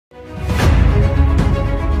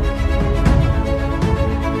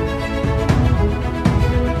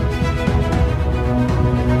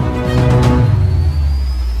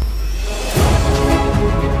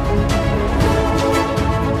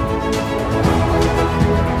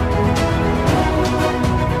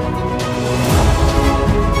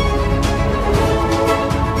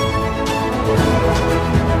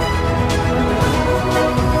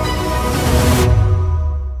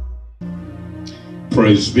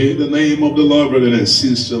Praise be the name of the Lord, brother and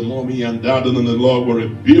sister, mommy and dad, and the Lord. What a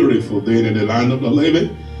beautiful day in the land of the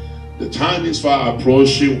living. The time is far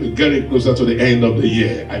approaching. We're getting closer to the end of the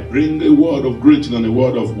year. I bring a word of greeting and a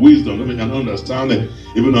word of wisdom. Let me can understand it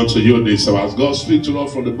even unto you this. So as God speaks to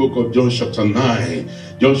us from the book of John chapter 9.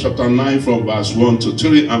 John chapter 9 from verse 1 to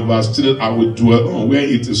 3 and verse 3 I will dwell on, where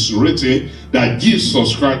it is written that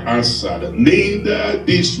Jesus Christ answered, neither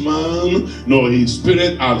this man nor his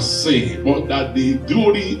spirit have sinned, but that the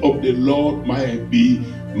glory of the Lord might be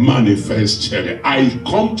manifested. I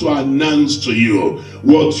come to announce to you,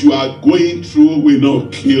 what you are going through will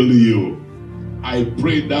not kill you. I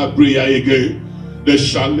pray that prayer again. The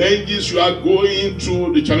challenges you are going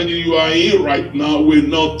through, the challenges you are in right now will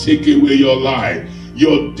not take away your life.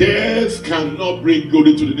 Your death cannot bring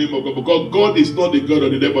glory to the name of God, because God is not the God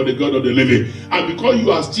of the dead but the God of the living. And because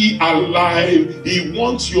you are still alive, he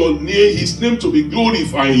wants his name to be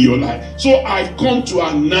glorified in your life. So I come to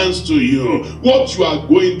announce to you, what you are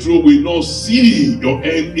going through will not see your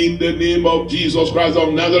end in the name of Jesus Christ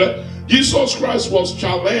of Nazareth. Jesus Christ was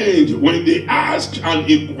challenged when they asked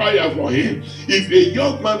and inquired for him. If a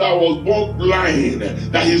young man that was born blind,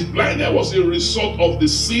 that his blindness was a result of the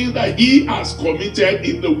sin that he has committed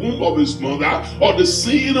in the womb of his mother, or the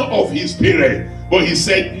sin of his parents. But he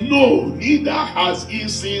said, no, neither has he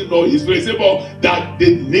sinned nor his parents, but that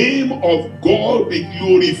the name of God be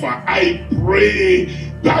glorified. I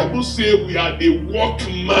pray. Bible says we are the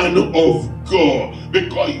workman of God.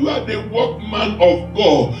 Because you are the workman of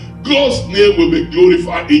God, God's name will be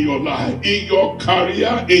glorified in your life, in your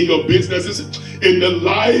career, in your businesses, in the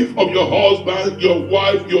life of your husband, your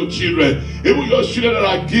wife, your children. Even your children that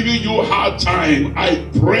are giving you a hard time, I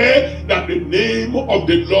pray that the name of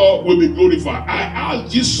the Lord will be glorified. I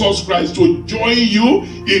ask Jesus Christ to join you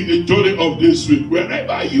in the journey of this week.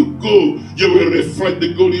 Wherever you go, you will reflect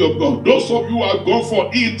the glory of God. Those of you who are going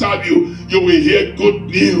for interview, you will hear good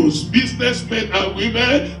news. Businessmen and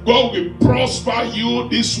women, God will prosper you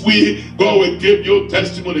this week. God will give you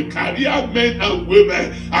testimony. Career men and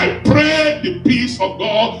women, I pray the peace of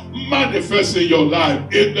God manifest in your life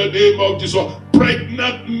in the name of Jesus.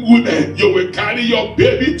 Pregnant women, you will carry your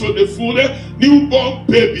baby to the fullest. Newborn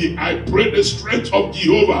baby, I pray the strength of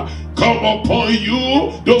Jehovah come upon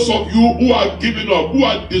you. Those of you who are giving up, who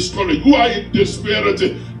are discouraged, who are in despair,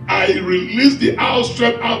 I release the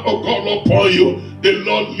outstretched arm of God upon you. The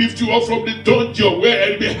Lord lift you up from the dungeon where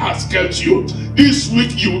enemy has kept you. This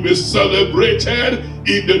week you will be celebrated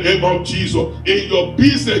in the name of Jesus. In your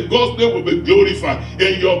business, God's name will be glorified.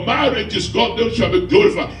 In your marriages, God's name shall be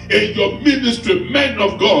glorified. In your ministry, men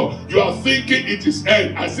of God, you are thinking it is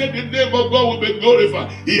end. I said the name of God will be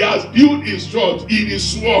glorified. He has built his church. It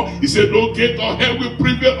is sworn. He said no gate of hell will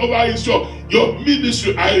prevail over his church. Your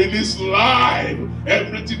ministry, I release live.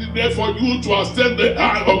 Everything is there for you to ascend the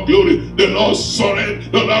high of glory. The Lord surrender.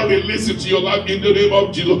 The Lord release it to your life in the name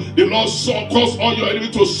of Jesus. The Lord cause all your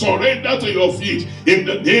enemies to surrender to your feet in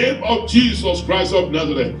the name of Jesus Christ of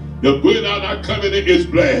Nazareth. Your going out and coming in is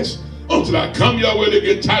blessed. Until I come your way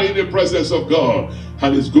again, tired in the presence of God.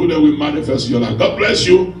 And His goodness will manifest in your life. God bless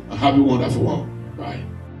you and have a wonderful one.